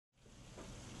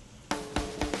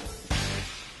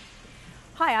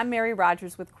Hi, I'm Mary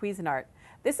Rogers with Cuisinart.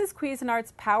 This is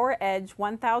Cuisinart's Power Edge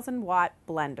 1000 watt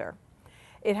blender.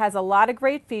 It has a lot of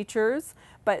great features,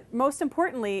 but most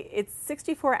importantly, it's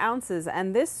 64 ounces,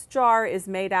 and this jar is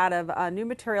made out of a new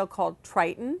material called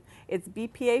Triton. It's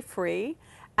BPA free,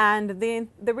 and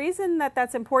the reason that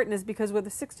that's important is because with a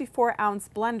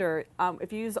 64-ounce blender,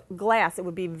 if you use glass, it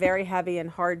would be very heavy and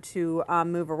hard to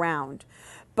move around.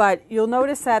 But you'll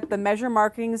notice that the measure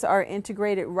markings are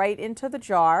integrated right into the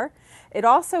jar. It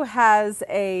also has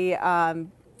a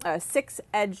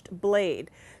 6-edged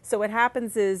blade. So what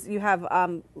happens is you have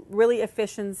really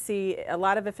a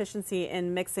lot of efficiency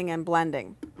in mixing and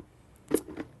blending. It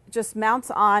just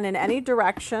mounts on in any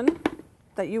direction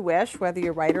that you wish, whether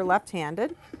you're right or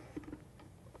left-handed.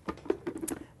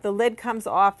 The lid comes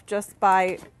off just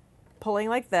by pulling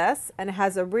like this, and it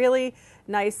has a really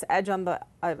nice edge on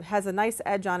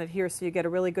it here, so you get a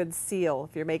really good seal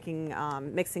if you're making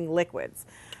mixing liquids.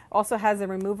 Also has a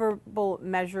removable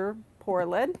measure pour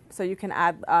lid, so you can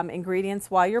add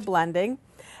ingredients while you're blending.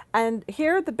 And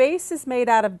here the base is made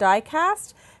out of die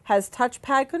cast, has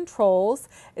touchpad controls.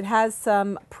 It has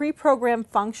some pre-programmed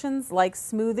functions like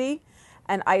smoothie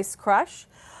and ice crush.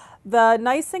 The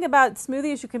nice thing about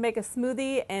smoothie is you can make a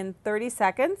smoothie in 30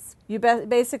 seconds. You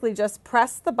basically just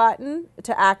press the button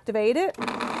to activate it. So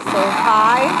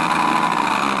high,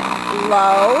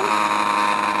 low,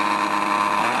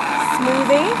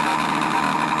 smoothie.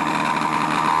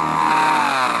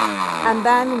 And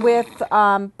then with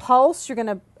pulse, you're going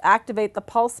to activate the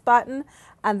pulse button,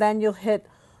 and then you'll hit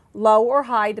low or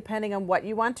high depending on what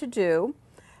you want to do.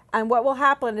 And what will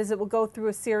happen is it will go through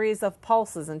a series of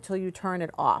pulses until you turn it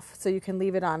off. So you can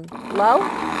leave it on low.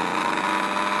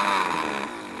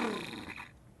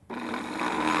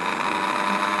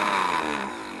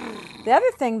 The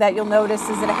other thing that you'll notice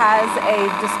is it has a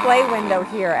display window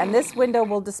here, and this window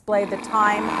will display the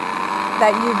time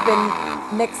that you've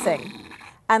been mixing.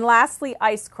 And lastly,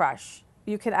 ice crush.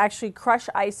 You can actually crush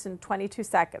ice in 22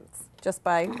 seconds just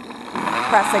by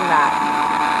pressing that.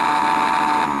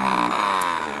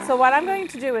 So what I'm going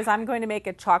to do is I'm going to make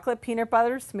a chocolate peanut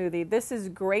butter smoothie. This is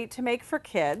great to make for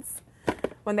kids.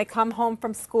 When they come home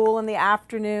from school in the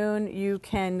afternoon, you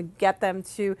can get them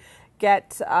to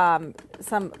get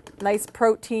some nice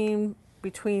protein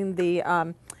between the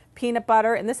peanut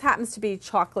butter, and this happens to be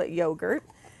chocolate yogurt.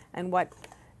 And what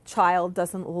child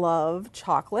doesn't love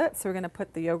chocolate? So we're going to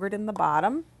put the yogurt in the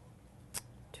bottom,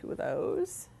 2 of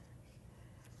those.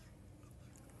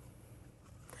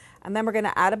 And then we're going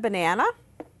to add a banana.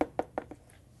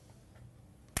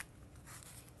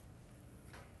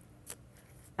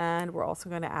 And we're also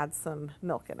going to add some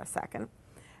milk in a second.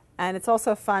 And it's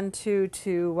also fun to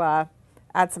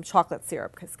add some chocolate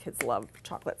syrup because kids love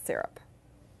chocolate syrup.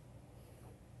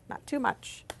 Not too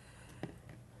much.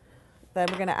 Then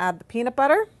we're going to add the peanut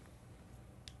butter.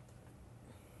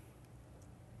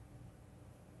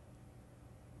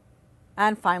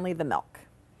 And finally the milk.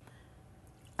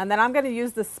 And then I'm going to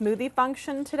use the smoothie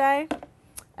function today.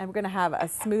 And we're going to have a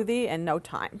smoothie in no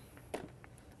time.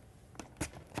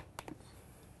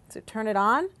 So turn it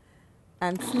on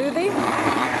and smoothie.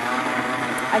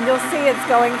 And you'll see it's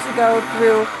going to go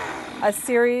through a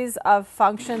series of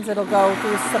functions. It'll go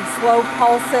through some slow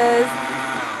pulses,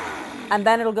 and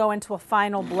then it'll go into a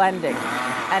final blending.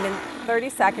 And in 30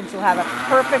 seconds, you'll have a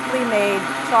perfectly made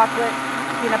chocolate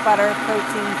peanut butter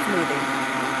protein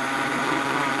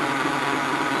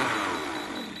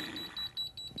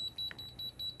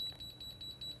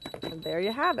smoothie. And there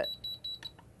you have it.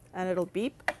 And it'll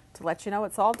beep to let you know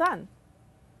it's all done.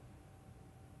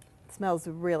 It smells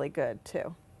really good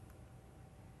too.